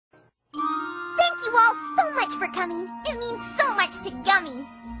you all so much for coming. It means so much to Gummy.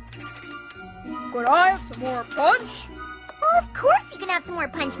 Could I have some more punch? Well, of course you can have some more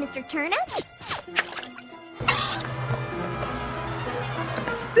punch, Mr. Turnip.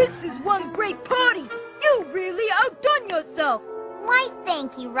 This is one great party. You really outdone yourself. Why,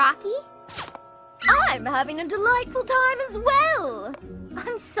 thank you, Rocky. I'm having a delightful time as well.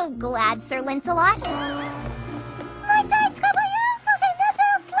 I'm so glad, Sir Lancelot.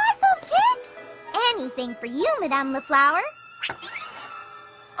 Slice of cake? Anything for you, Madame LaFlower.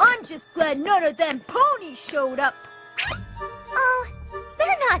 I'm just glad none of them ponies showed up. Oh,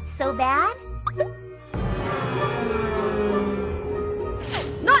 they're not so bad.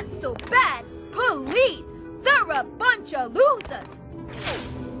 Not so bad. Police! They're a bunch of losers.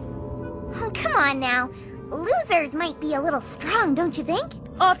 Oh, come on now. Losers might be a little strong, don't you think?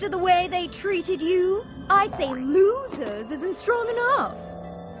 After the way they treated you, I say losers isn't strong enough.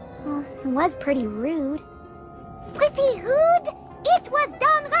 Well, it was pretty rude. Pretty rude? It was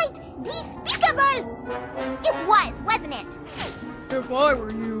downright despicable! It was, wasn't it? If I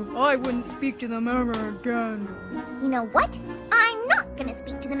were you, I wouldn't speak to them ever again. You know what? I'm not gonna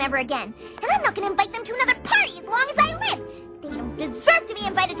speak to them ever again. And I'm not gonna invite them to another party as long as I live. They don't deserve to be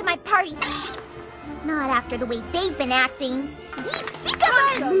invited to my parties. Not after the way they've been acting.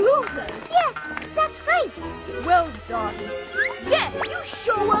 Despicable! Losers! Yes, that's right. Well done. Yeah, you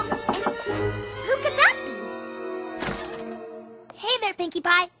show them. Who could that be? Hey there, Pinkie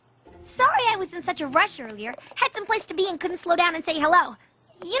Pie. Sorry I was in such a rush earlier. Had some place to be and couldn't slow down and say hello.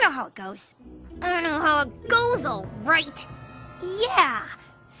 You know how it goes. I know how it goes, all right. Yeah.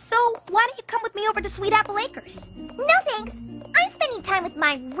 So, why don't you come with me over to Sweet Apple Acres? No, thanks. I'm spending time with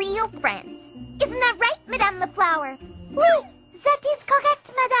my real friends. Isn't that right, Madame LaFlower? Oui, that is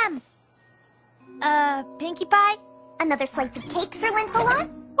correct, Madame. Pinkie Pie? Another slice of cake, Sir Lancelot?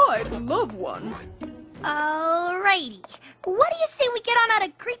 I'd love one. Alrighty. What do you say we get on out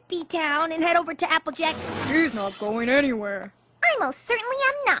of Creepy Town and head over to Applejack's? He's not going anywhere. I most certainly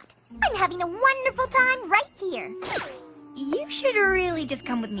am not. I'm having a wonderful time right here. You should really just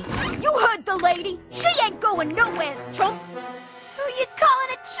come with me. You heard the lady. She ain't going nowhere, chump. Who you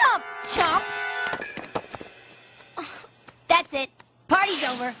calling a chump, chump? That's it. Party's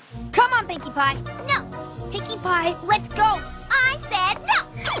over. Come on, Pinkie Pie. No. Pinkie Pie, let's go. I said no.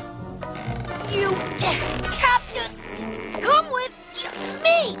 You captain, come with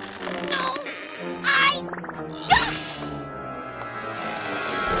me. No, I don't.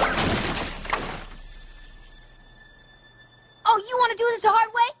 Oh, you want to do this the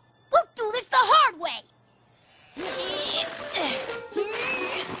hard way? We'll do this the hard way.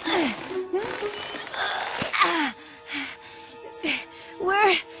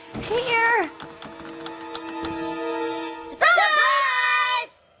 We're here.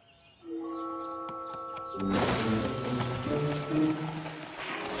 Surprise!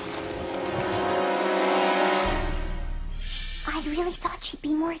 I really thought she'd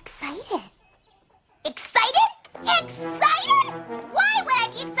be more excited. Excited? Excited? Why would I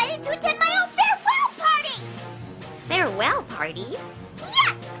be excited to attend my own farewell party? Farewell party?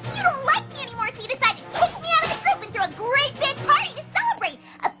 Yes! You don't like me anymore, so you decide to kick me out of the group and throw a great big party to celebrate!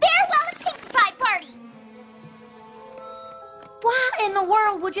 A farewell and Pinkie Pie party! Why in the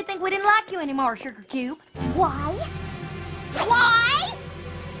world would you think we didn't like you anymore, Sugar Cube? Why? Why?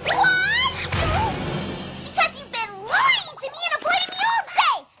 Why? Because you've been lying to me and avoiding me all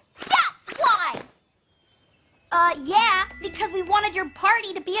day! That's why! Yeah, because we wanted your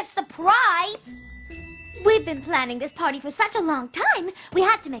party to be a surprise. We've been planning this party for such a long time, we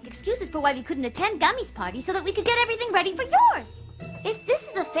had to make excuses for why we couldn't attend Gummy's party so that we could get everything ready for yours. If this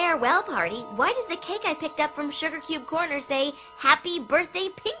is a farewell party, why does the cake I picked up from Sugar Cube Corner say, Happy Birthday,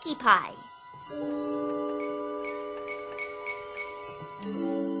 Pinkie Pie?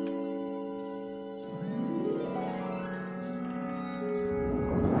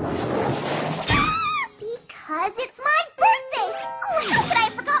 Because it's my